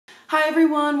Hi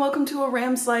everyone, welcome to A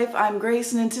Ram's Life. I'm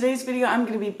Grace, and in today's video I'm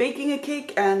going to be baking a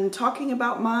cake and talking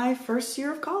about my first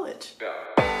year of college.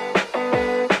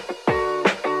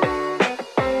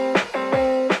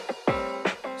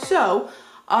 So,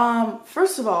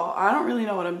 first of all, I don't really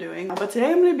know what I'm doing, but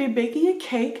today I'm going to be baking a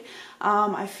cake.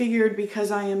 I figured because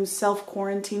I am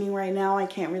self-quarantining right now, I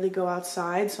can't really go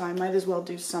outside, so I might as well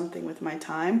do something with my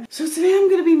time. So today I'm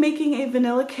going to be making a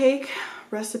vanilla cake.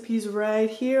 Recipe's right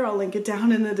here. I'll link it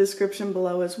down in the description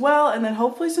below as well, and then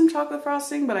hopefully some chocolate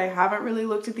frosting, but I haven't really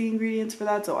looked at the ingredients for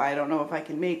that, so I don't know if I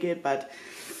can make it, but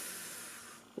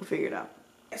we'll figure it out.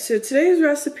 So today's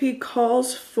recipe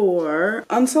calls for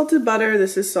unsalted butter.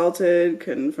 This is salted,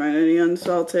 couldn't find any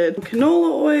unsalted.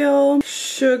 Canola oil,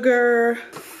 sugar,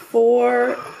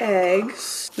 4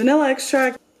 eggs, vanilla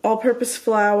extract, all-purpose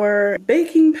flour,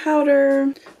 baking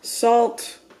powder,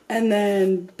 salt, and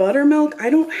then buttermilk. I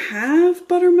don't have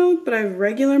buttermilk, but I have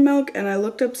regular milk, and I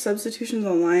looked up substitutions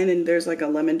online and there's like a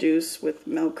lemon juice with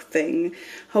milk thing.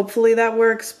 Hopefully that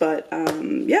works, but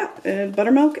yeah,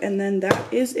 buttermilk, and then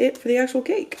that is it for the actual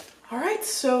cake. All right,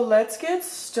 so let's get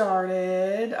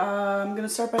started. I'm gonna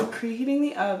start by preheating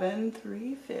the oven,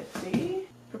 350.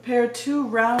 Prepare 2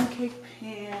 round cake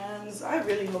pans. I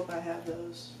really hope I have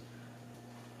those.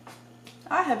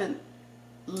 I haven't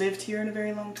lived here in a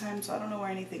very long time, so I don't know where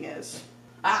anything is.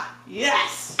 Ah,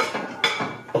 yes!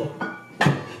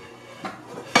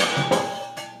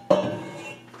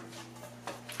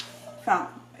 Found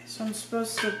them. So I'm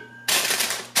supposed to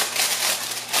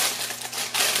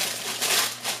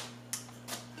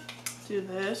do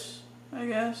this, I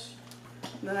guess.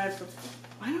 And then I have to,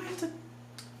 why do I have to,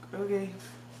 okay.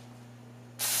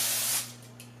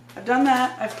 I've done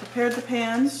that. I've prepared the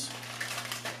pans.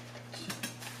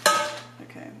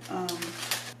 Okay,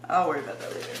 I'll worry about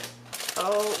that later.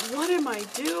 Oh, what am I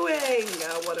doing?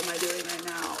 What am I doing right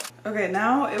now? Okay,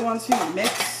 now it wants me to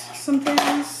mix some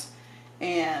things,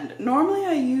 and normally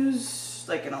I use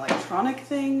like an electronic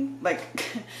thing, like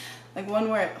like one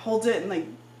where it holds it and like,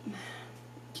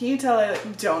 can you tell I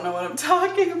like, don't know what I'm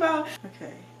talking about?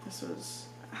 Okay, this was,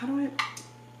 how do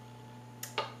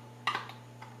I,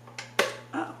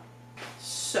 oh,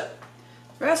 so.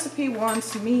 Recipe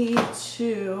wants me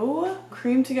to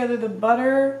cream together the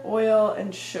butter, oil,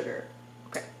 and sugar.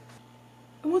 Okay.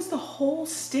 It wants the whole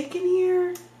stick in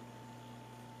here?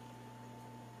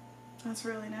 That's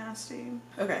really nasty.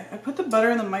 Okay, I put the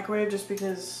butter in the microwave just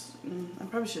because I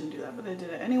probably shouldn't do that, but I did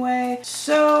it anyway.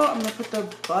 So I'm gonna put the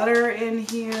butter in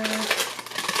here.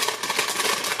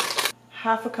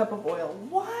 Half a cup of oil.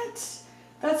 What?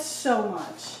 That's so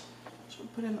much. So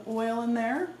put in oil in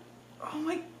there. Oh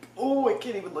my, oh, I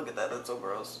can't even look at that. That's so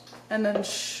gross. And then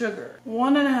sugar.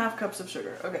 1.5 cups of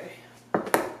sugar. Okay.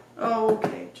 Oh,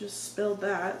 okay. Just spilled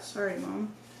that. Sorry,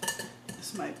 Mom.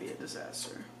 This might be a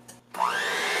disaster. Why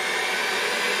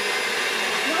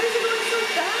is it going so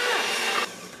fast?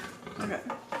 Okay.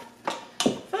 I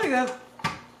feel like that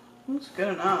looks good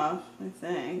enough, I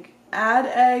think. Add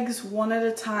eggs one at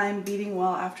a time, beating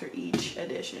well after each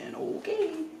addition.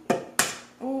 Okay.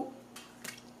 Oh.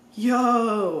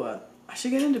 Yo. I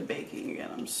should get into baking again.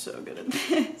 I'm so good at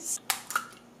this.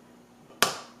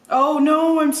 Oh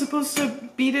no, I'm supposed to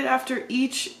beat it after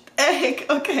each egg.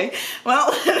 Okay,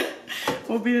 well,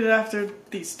 we'll beat it after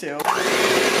these 2.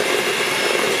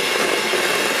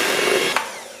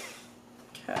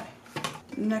 Okay,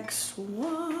 next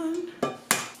one.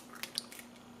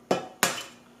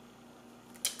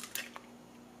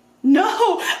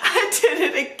 No, I did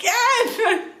it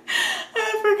again.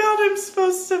 I forgot I'm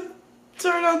supposed to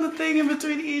turn on the thing in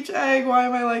between each egg. Why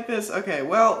am I like this? Okay,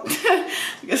 well, I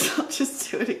guess I'll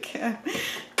just do it again.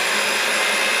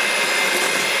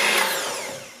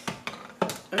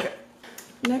 Okay.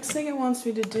 Next thing it wants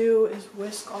me to do is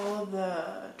whisk all of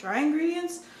the dry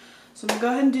ingredients. So I'm gonna go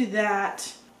ahead and do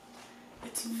that.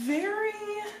 It's very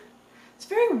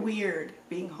weird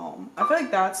being home. I feel like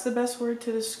that's the best word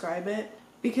to describe it,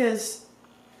 because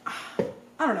I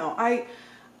don't know, I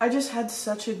just had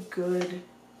such a good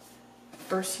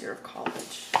first year of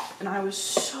college, and I was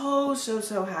so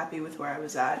happy with where I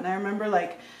was at. And I remember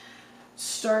like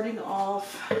starting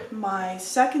off my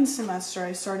second semester,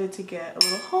 I started to get a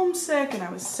little homesick and I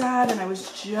was sad, and I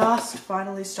was just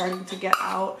finally starting to get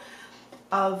out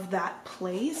of that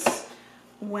place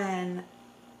when,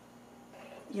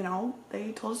 you know,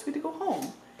 they told us we had to go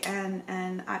home,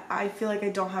 and I feel like I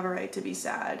don't have a right to be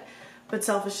sad, but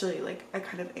selfishly, like, I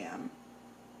kind of am.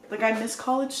 Like, I miss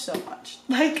college so much.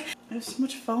 Like, I have so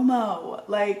much FOMO.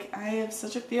 Like, I have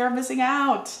such a fear of missing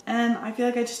out. And I feel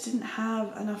like I just didn't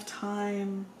have enough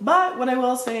time. But what I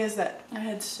will say is that I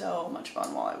had so much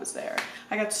fun while I was there.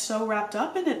 I got so wrapped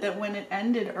up in it that when it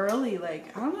ended early,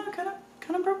 like, I don't know,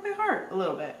 kind of broke my heart a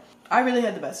little bit. I really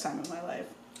had the best time of my life.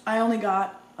 I only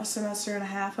got a semester and a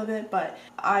half of it, but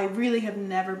I really have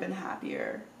never been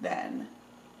happier than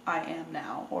I am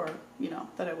now, or, you know,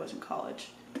 that I was in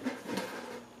college.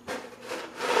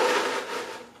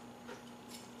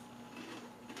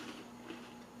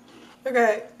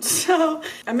 Okay, so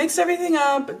I mixed everything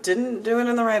up, didn't do it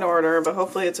in the right order, but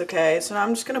hopefully it's okay. So now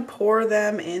I'm just gonna pour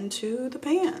them into the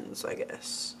pans, I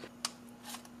guess.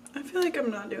 I feel like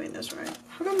I'm not doing this right.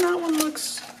 How come that one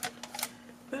looks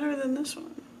better than this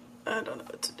one? I don't know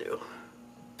what to do.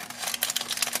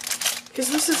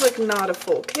 Because this is like not a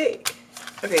full cake.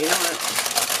 Okay, you know what?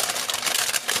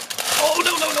 Oh,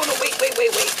 no, wait.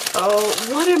 Oh,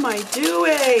 what am I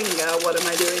doing? What am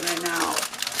I doing right now?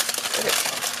 Okay,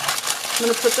 I'm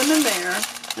gonna put them in there,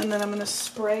 and then I'm gonna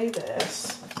spray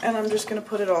this, and I'm just gonna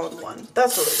put it all in one.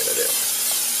 That's what we're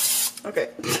gonna do. Okay.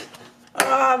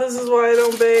 Ah, this is why I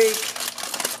don't bake.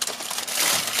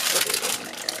 Okay,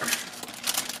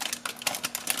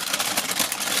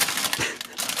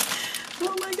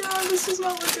 oh my god, this does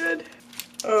not look good.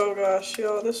 Oh gosh,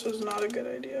 y'all, this was not a good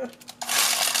idea.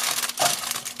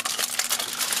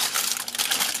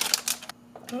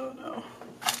 Oh no.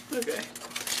 Okay. I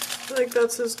feel like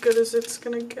that's as good as it's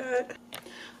gonna get.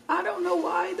 I don't know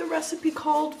why the recipe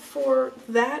called for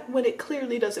that when it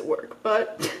clearly doesn't work,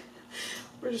 but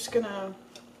we're just gonna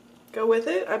go with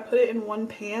it. I put it in one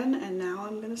pan and now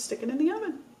I'm gonna stick it in the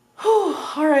oven.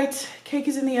 All right, cake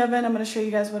is in the oven. I'm gonna show you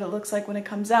guys what it looks like when it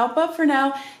comes out. But for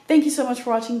now, thank you so much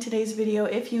for watching today's video.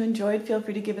 If you enjoyed, feel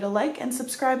free to give it a like and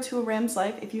subscribe to A Ram's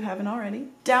Life if you haven't already.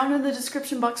 Down in the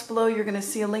description box below, you're gonna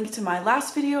see a link to my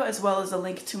last video as well as a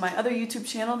link to my other YouTube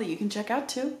channel that you can check out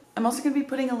too. I'm also gonna be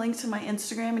putting a link to my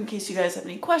Instagram in case you guys have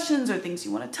any questions or things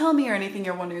you wanna tell me or anything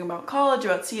you're wondering about college,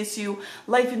 about CSU,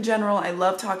 life in general. I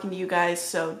love talking to you guys,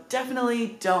 so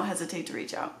definitely don't hesitate to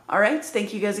reach out. All right,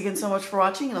 thank you guys again so much for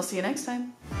watching and I'll see you next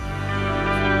time.